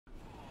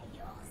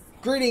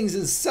Greetings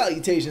and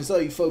salutations to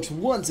all you folks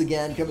once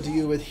again, coming to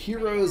you with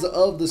Heroes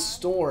of the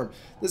Storm.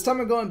 This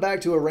time I'm going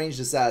back to a ranged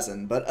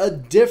assassin, but a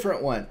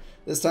different one.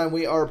 This time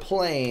we are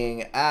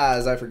playing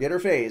as, I forget her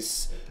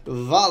face,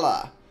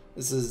 Vala.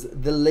 This is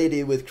the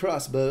lady with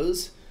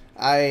crossbows.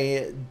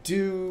 I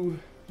do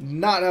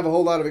not have a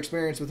whole lot of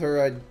experience with her.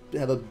 I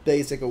have a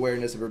basic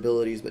awareness of her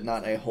abilities, but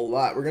not a whole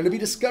lot. We're going to be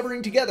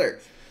discovering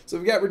together. So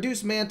we've got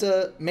reduced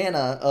mana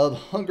of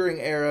Hungering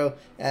Arrow,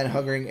 and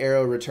Hungering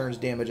Arrow returns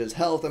damage as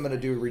health. I'm going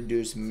to do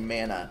reduced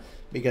mana,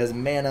 because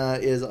mana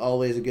is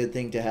always a good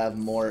thing to have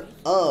more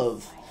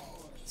of.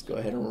 Let's go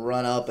ahead and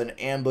run up and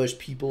ambush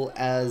people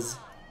as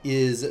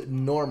is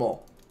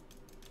normal.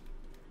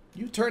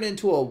 You turn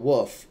into a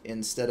wolf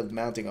instead of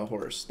mounting a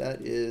horse. That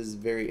is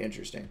very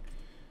interesting.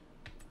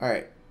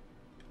 Alright.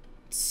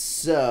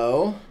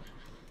 So,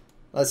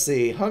 let's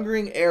see.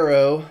 Hungering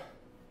Arrow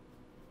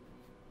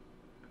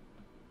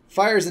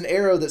fires an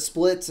arrow that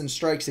splits and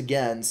strikes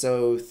again.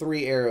 So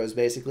 3 arrows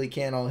basically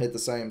can't all hit the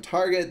same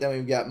target. Then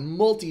we've got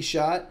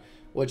multi-shot,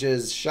 which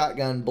is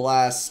shotgun,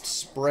 blast,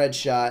 spread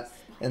shot.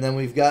 And then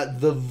we've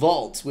got the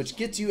vault, which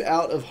gets you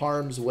out of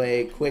harm's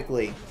way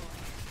quickly.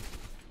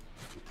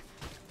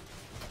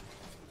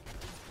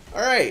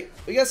 Alright,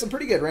 we got some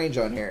pretty good range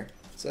on here.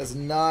 So that's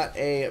not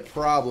a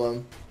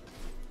problem.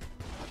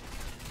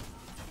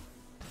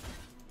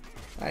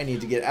 I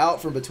need to get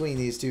out from between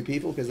these two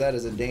people because that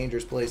is a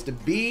dangerous place to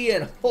be,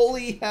 and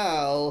holy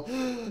hell,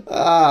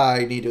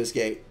 I need to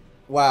escape.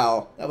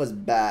 Wow, that was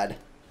bad.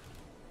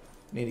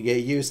 Need to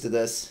get used to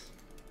this.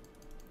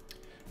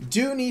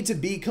 Do need to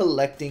be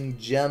collecting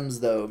gems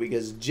though,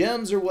 because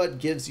gems are what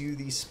gives you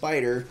the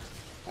spider.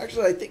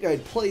 Actually, I think I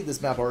played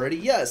this map already.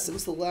 Yes, it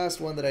was the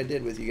last one that I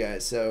did with you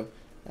guys. So,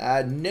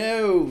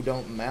 no,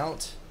 don't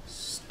mount.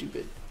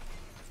 Stupid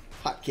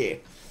hotkey.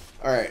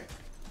 All right.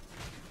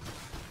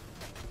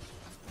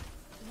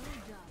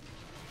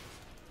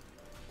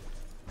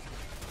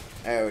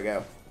 There we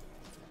go.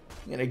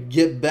 I'm gonna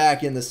get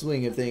back in the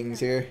swing of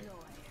things here.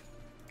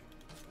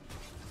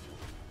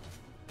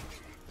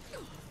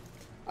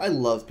 I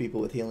love people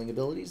with healing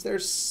abilities. They're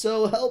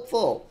so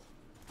helpful.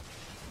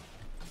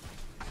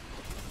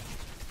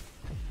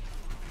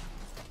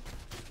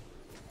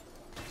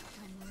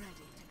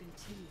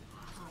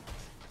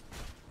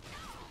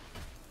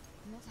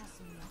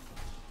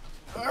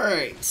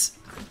 Alright.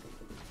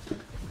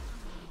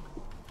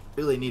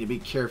 Really need to be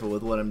careful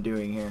with what I'm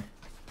doing here.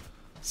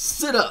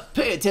 Sit up,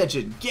 pay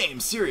attention, game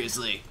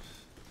seriously.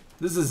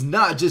 This is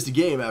not just a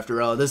game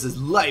after all, this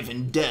is life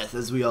and death,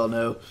 as we all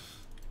know.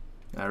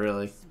 Not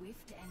really.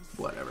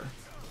 Whatever.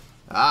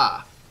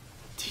 Ah,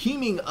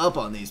 teaming up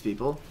on these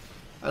people.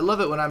 I love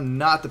it when I'm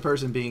not the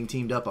person being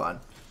teamed up on.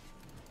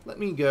 Let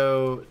me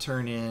go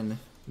turn in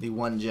the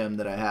 1 gem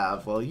that I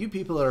have while you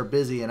people are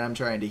busy and I'm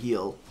trying to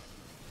heal.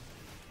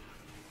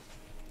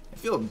 I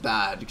feel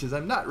bad because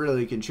I'm not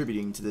really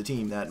contributing to the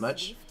team that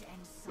much.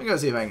 Let me go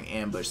see if I can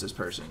ambush this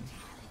person.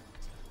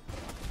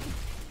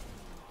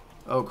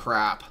 Oh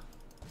crap.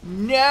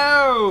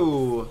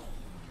 No!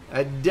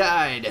 I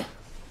died.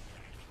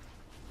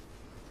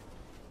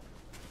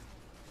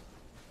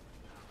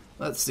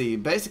 Let's see.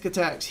 Basic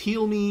attacks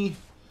heal me.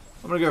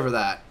 I'm gonna go for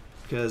that,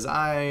 because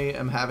I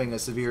am having a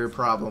severe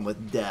problem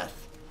with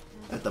death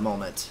at the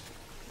moment.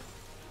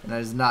 And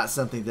that is not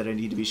something that I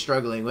need to be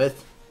struggling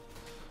with.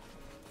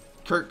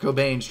 Kurt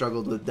Cobain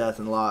struggled with death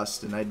and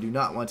lost, and I do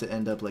not want to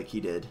end up like he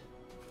did.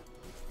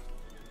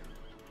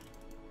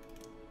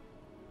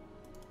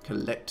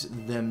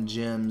 Collect them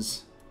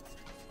gems.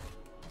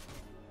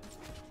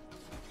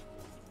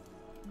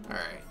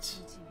 Alright.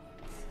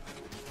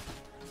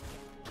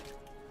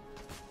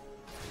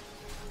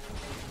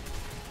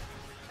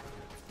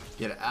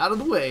 Get out of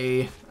the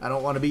way. I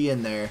don't want to be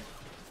in there.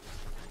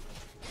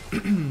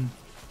 Alright,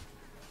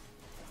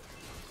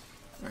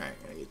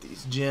 gotta get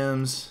these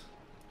gems.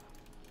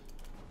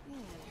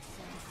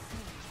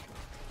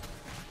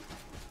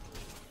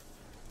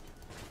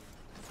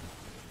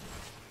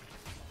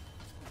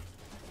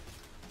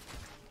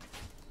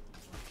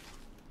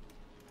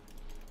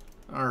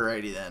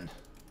 Alrighty then.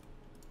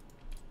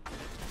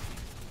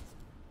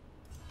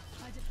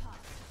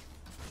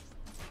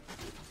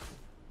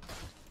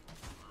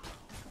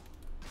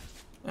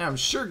 And I'm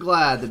sure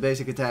glad the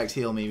basic attacks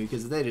heal me,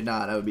 because if they did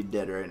not, I would be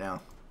dead right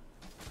now.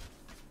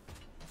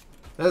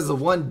 That is the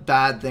one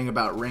bad thing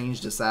about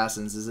ranged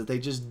assassins, is that they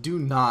just do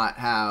not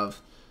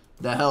have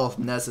the health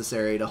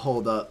necessary to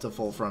hold up to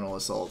full frontal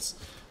assaults.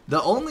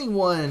 The only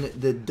one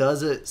that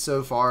does it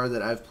so far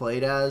that I've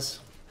played as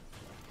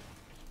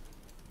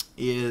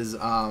is,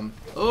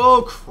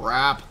 oh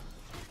crap,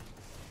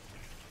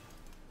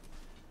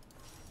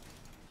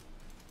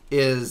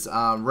 is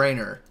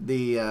Raynor,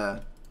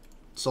 the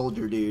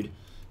soldier dude,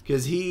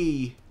 because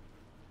he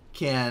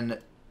can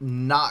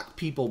knock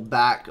people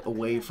back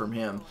away from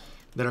him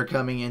that are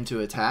coming in to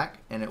attack,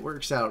 and it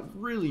works out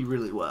really,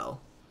 really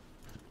well.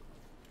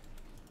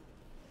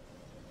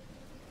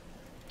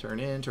 Turn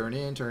in, turn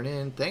in, turn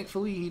in.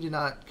 Thankfully, he did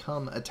not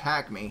come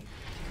attack me.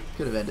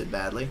 Could have ended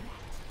badly.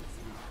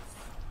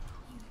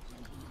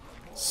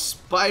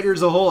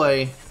 Spiders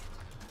ahoy!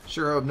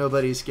 Sure hope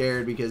nobody's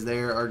scared because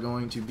there are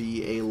going to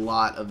be a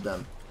lot of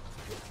them.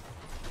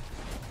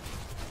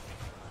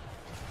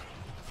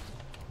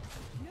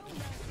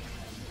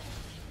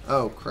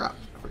 Oh crap,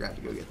 I forgot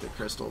to go get the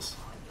crystals.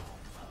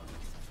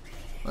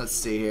 Let's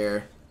see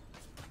here.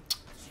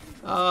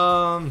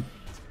 We'll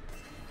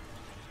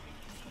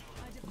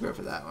go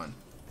for that one.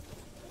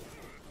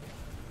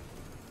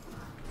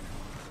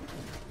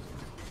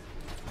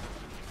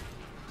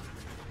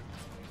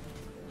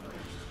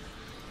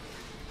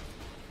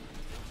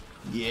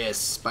 Yes,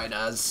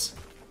 spiders.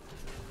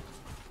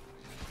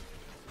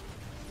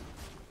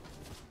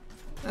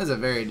 That's a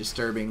very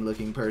disturbing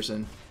looking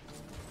person.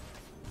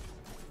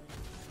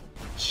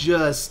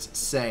 Just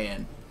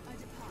saying.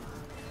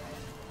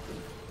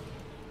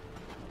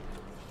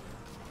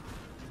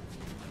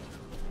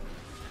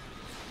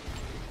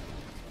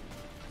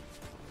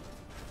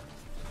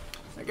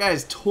 That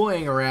guy's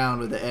toying around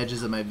with the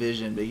edges of my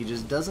vision, but he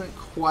just doesn't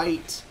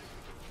quite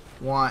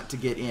want to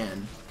get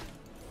in.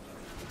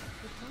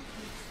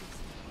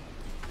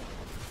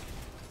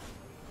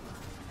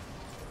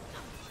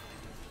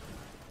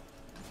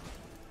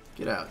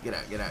 Get out, get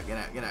out, get out, get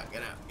out, get out,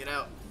 get out, get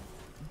out.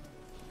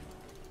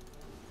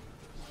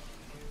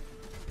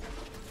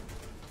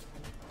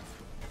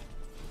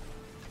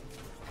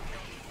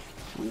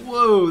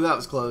 Whoa, that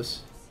was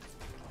close.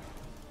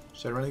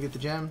 Should I run to get the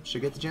gem?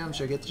 Should I get the gem?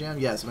 Should I get the gem?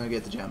 Yes, I'm gonna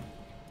get the gem.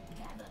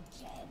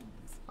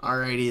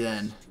 Alrighty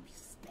then.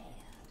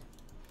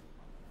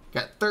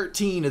 Got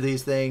 13 of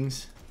these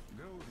things.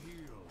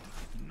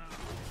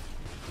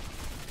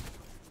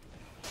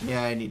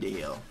 Yeah, I need to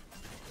heal.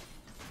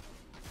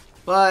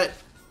 But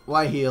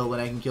why heal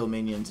when I can kill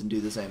minions and do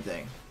the same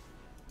thing?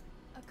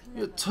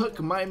 You took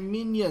my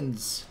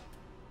minions.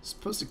 I'm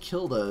supposed to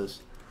kill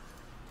those.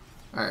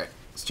 Alright,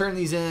 let's turn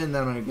these in,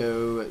 then I'm gonna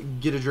go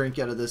get a drink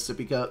out of this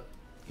sippy cup.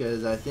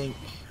 Because I think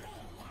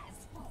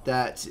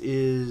that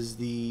is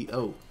the...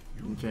 Oh,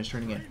 didn't finish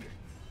turning in.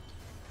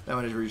 That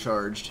one is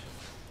recharged.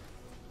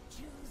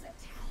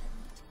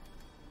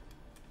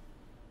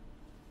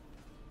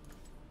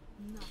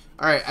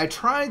 Alright, I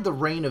tried the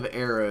Rain of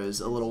Arrows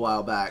a little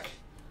while back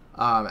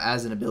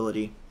as an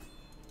ability.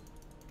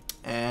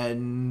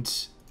 And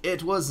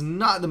it was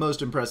not the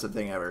most impressive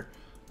thing ever.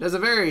 It does a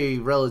very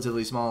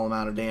relatively small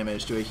amount of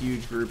damage to a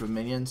huge group of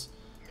minions,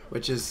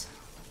 which is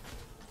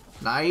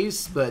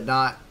nice, but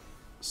not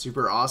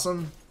super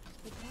awesome.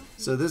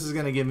 So this is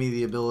going to give me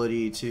the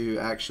ability to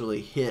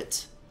actually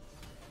hit,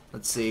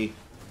 let's see,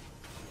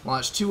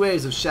 launch 2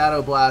 waves of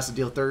Shadow Blast to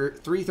deal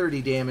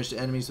 330 damage to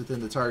enemies within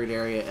the target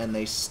area, and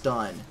they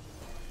stun.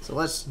 So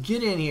let's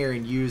get in here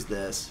and use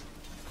this.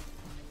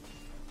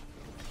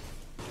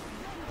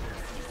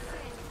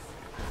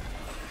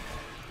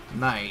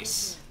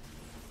 Nice.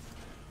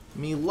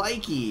 Me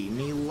likey,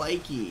 me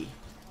likey.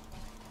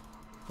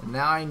 And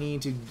now I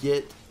need to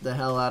get the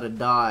hell out of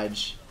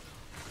Dodge,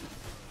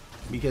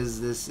 because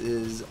this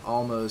is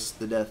almost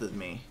the death of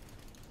me.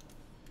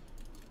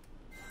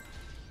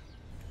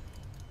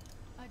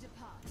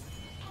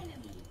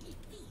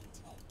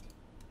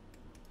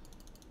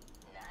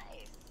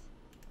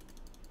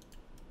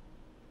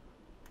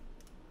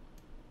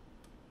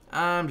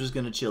 I'm just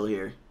gonna chill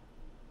here.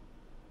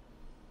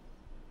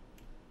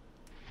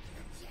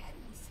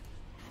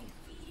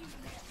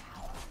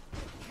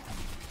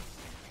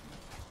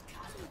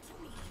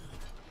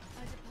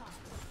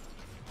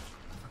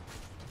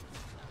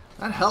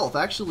 That health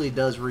actually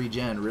does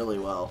regen really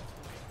well.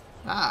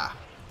 Ah,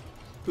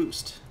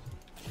 boost.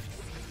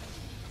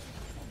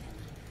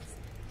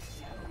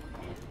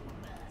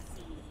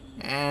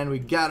 And we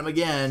got him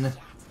again.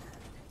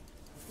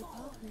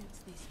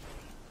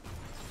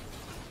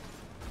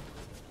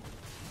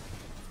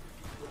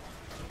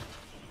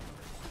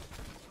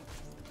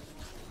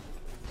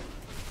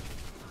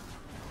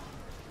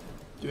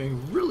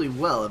 Doing really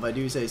well, if I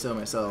do say so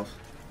myself.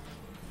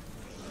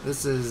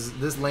 This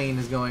lane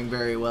is going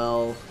very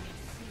well,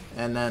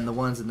 and then the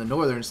ones in the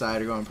northern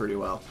side are going pretty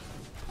well.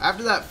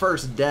 After that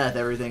first death,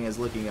 everything is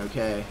looking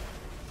okay.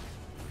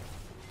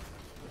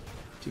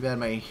 Too bad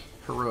my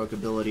heroic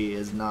ability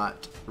is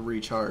not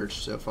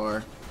recharged so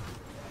far.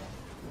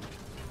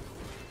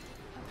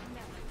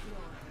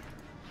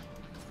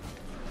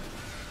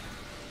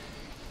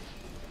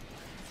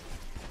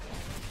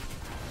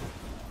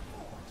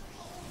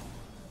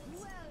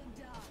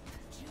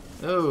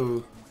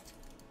 Oh,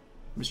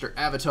 Mr.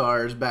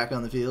 Avatar is back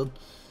on the field.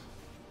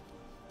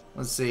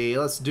 Let's see,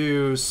 let's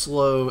do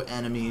slow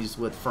enemies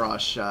with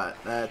Frost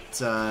Shot. That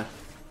sounds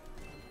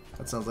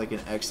like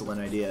an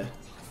excellent idea.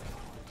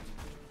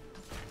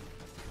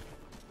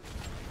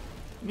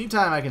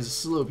 Anytime I can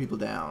slow people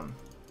down.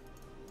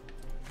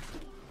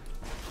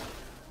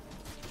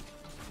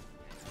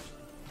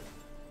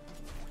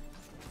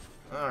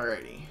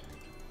 Alrighty.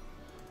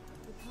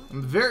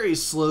 I'm very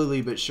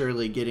slowly but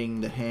surely getting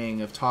the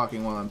hang of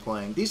talking while I'm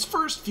playing. These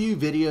first few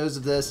videos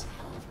of this,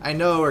 I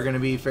know are going to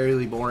be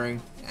fairly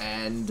boring,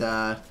 and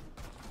I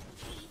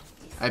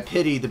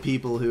pity the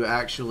people who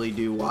actually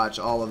do watch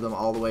all of them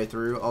all the way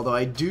through, although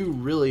I do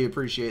really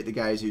appreciate the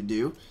guys who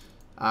do.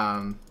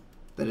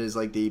 The That is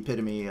like the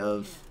epitome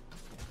of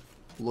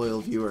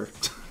loyal viewer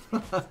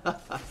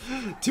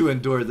to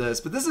endure this.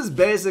 But this is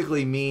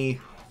basically me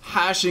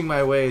hashing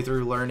my way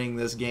through learning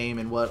this game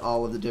and what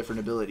all of the different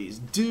abilities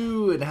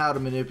do and how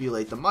to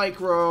manipulate the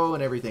micro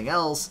and everything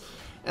else.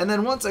 And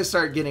then once I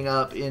start getting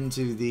up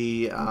into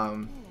the,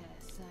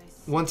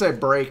 once I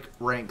break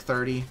rank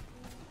 30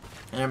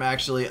 and I'm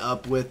actually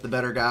up with the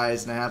better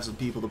guys and I have some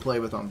people to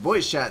play with on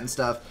voice chat and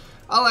stuff,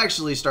 I'll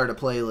actually start a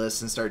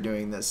playlist and start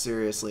doing this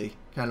seriously,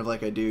 kind of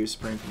like I do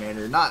Supreme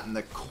Commander. Not in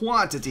the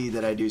quantity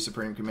that I do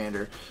Supreme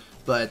Commander,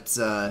 but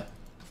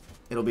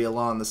it'll be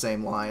along the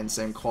same line,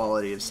 same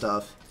quality of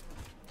stuff.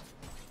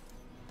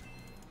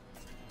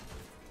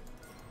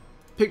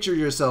 Picture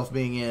yourself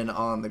being in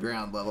on the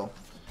ground level.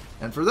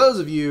 And for those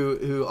of you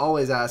who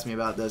always ask me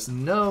about this,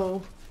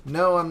 no,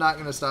 I'm not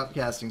going to stop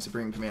casting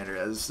Supreme Commander.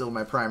 That is still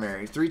my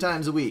primary. 3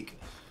 times a week,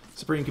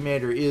 Supreme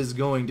Commander is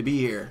going to be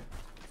here.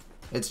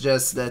 It's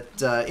just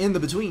that in the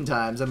between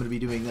times, I'm going to be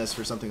doing this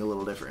for something a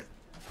little different.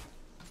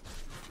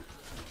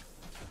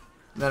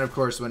 And then, of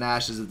course, when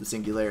Ashes of the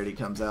Singularity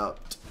comes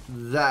out,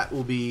 that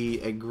will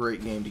be a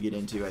great game to get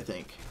into, I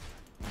think.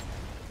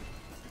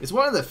 It's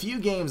one of the few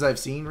games I've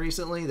seen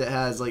recently that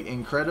has like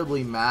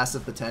incredibly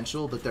massive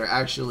potential, but they're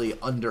actually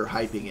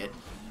underhyping it.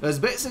 It was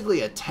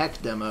basically a tech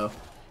demo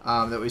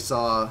that we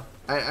saw.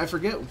 I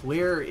forget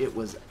where it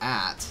was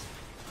at,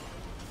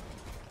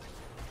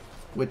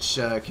 which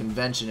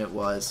convention it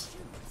was.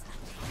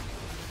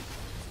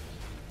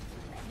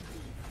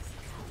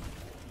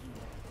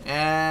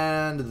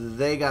 And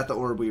they got the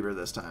Orb Weaver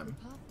this time.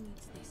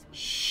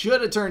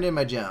 Should have turned in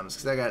my gems,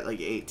 because I got like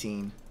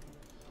 18.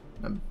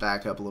 I'm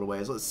back up a little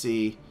ways. Let's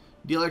see.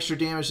 Deal extra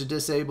damage to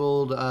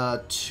disabled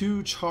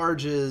 2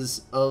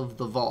 charges of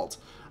the vault.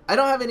 I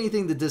don't have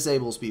anything that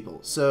disables people,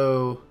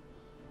 so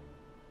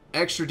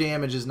extra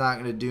damage is not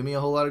going to do me a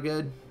whole lot of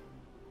good.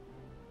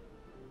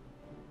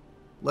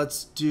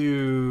 Let's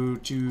do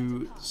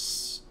two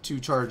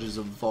charges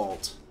of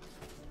vault.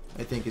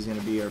 I think is going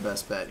to be our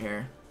best bet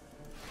here.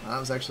 That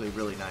was actually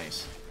really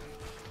nice.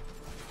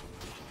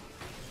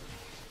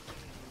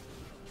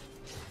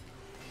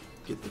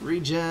 Get the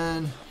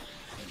regen.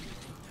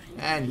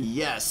 And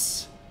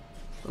yes!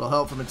 Little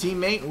help from a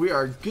teammate. We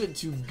are good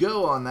to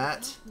go on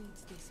that.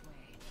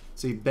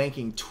 See,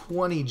 banking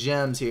 20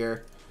 gems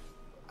here.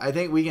 I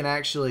think we can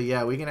actually,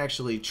 yeah, we can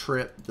actually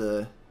trip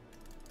the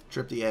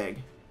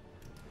egg.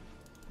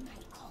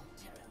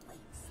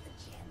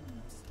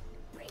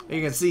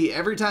 You can see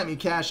every time you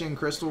cash in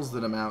crystals,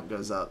 the amount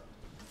goes up.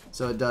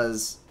 So it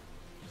does.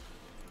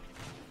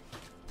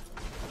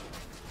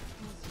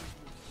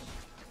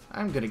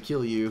 I'm gonna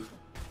kill you.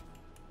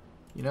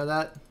 You know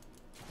that?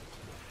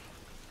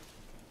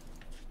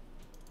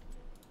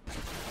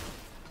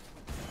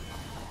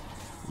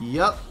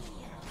 Yup.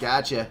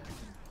 Gotcha.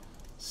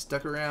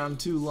 Stuck around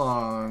too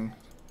long.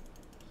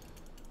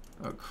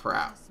 Oh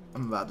crap.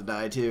 I'm about to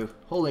die too.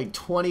 Holding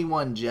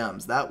 21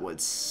 gems. That would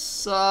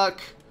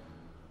suck.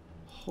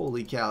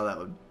 Holy cow, that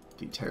would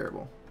be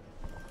terrible.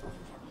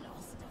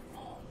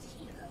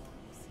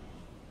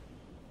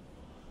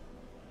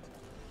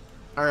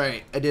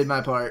 Alright, I did my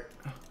part.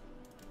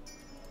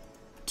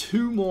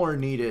 2 more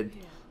needed.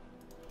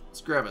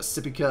 Let's grab a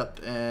sippy cup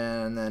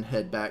and then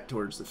head back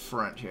towards the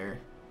front here.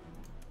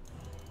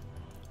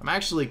 I'm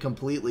actually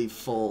completely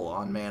full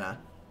on mana.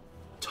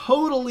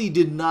 Totally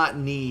did not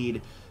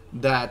need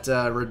that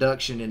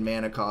reduction in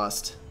mana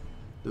cost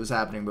that was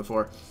happening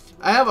before.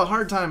 I have a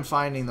hard time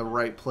finding the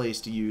right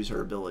place to use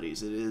her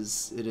abilities. It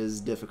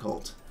is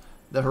difficult.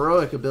 The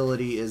heroic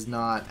ability is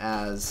not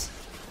as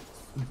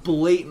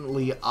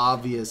blatantly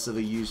obvious of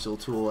a useful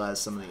tool as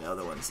some of the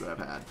other ones that I've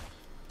had.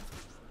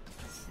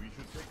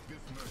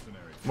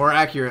 More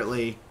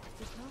accurately,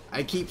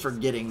 I keep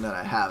forgetting that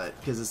I have it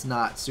because it's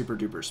not super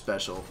duper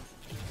special.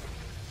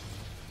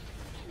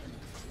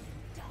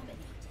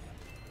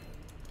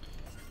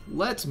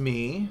 Let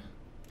me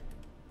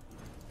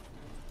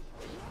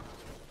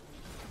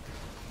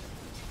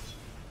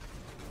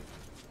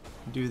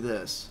do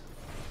this.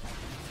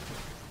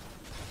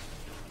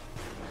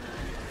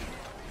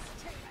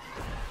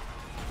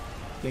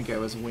 I think I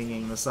was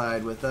winging the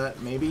side with that.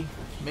 Maybe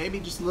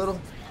just a little.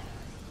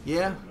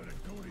 Yeah.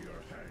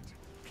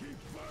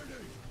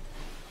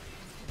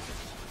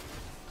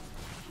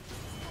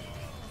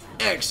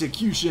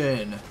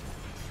 Execution.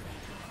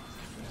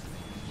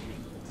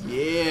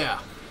 Yeah.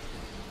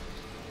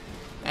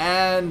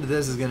 And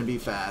this is gonna be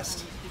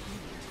fast.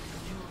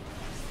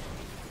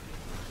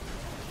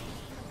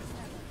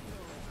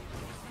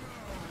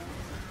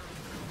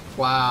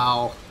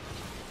 Wow.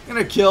 I'm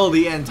gonna kill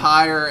the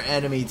entire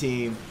enemy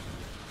team.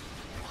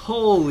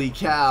 Holy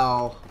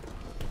cow.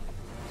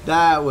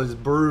 That was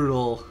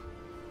brutal.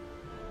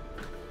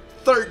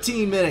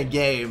 13-minute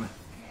game.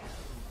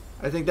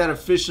 I think that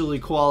officially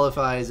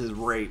qualifies as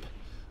rape.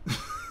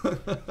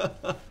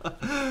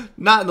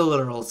 Not in the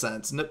literal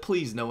sense. No,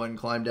 please, no one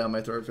climb down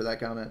my throat for that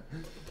comment.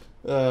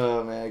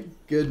 Oh my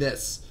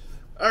goodness.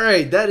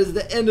 Alright, that is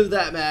the end of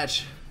that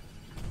match.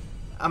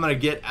 I'm gonna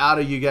get out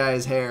of you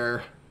guys'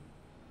 hair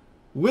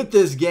with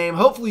this game.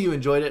 Hopefully you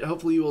enjoyed it.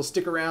 Hopefully you will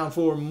stick around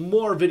for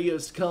more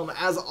videos to come.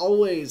 As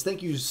always,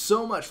 thank you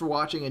so much for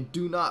watching, and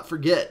do not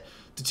forget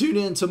to tune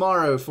in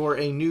tomorrow for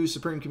a new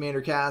Supreme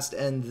Commander cast,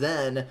 and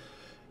then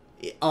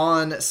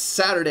on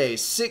Saturday,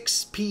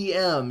 6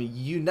 p.m.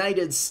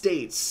 United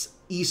States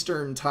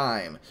Eastern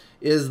Time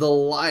is the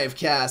live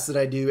cast that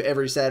I do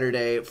every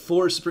Saturday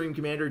for Supreme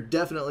Commander.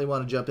 Definitely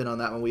want to jump in on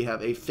that one. We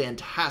have a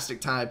fantastic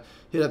time.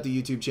 Hit up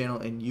the YouTube channel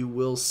and you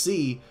will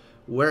see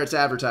where it's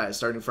advertised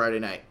starting Friday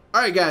night.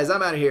 Alright guys,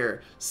 I'm out of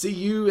here. See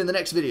you in the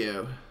next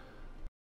video.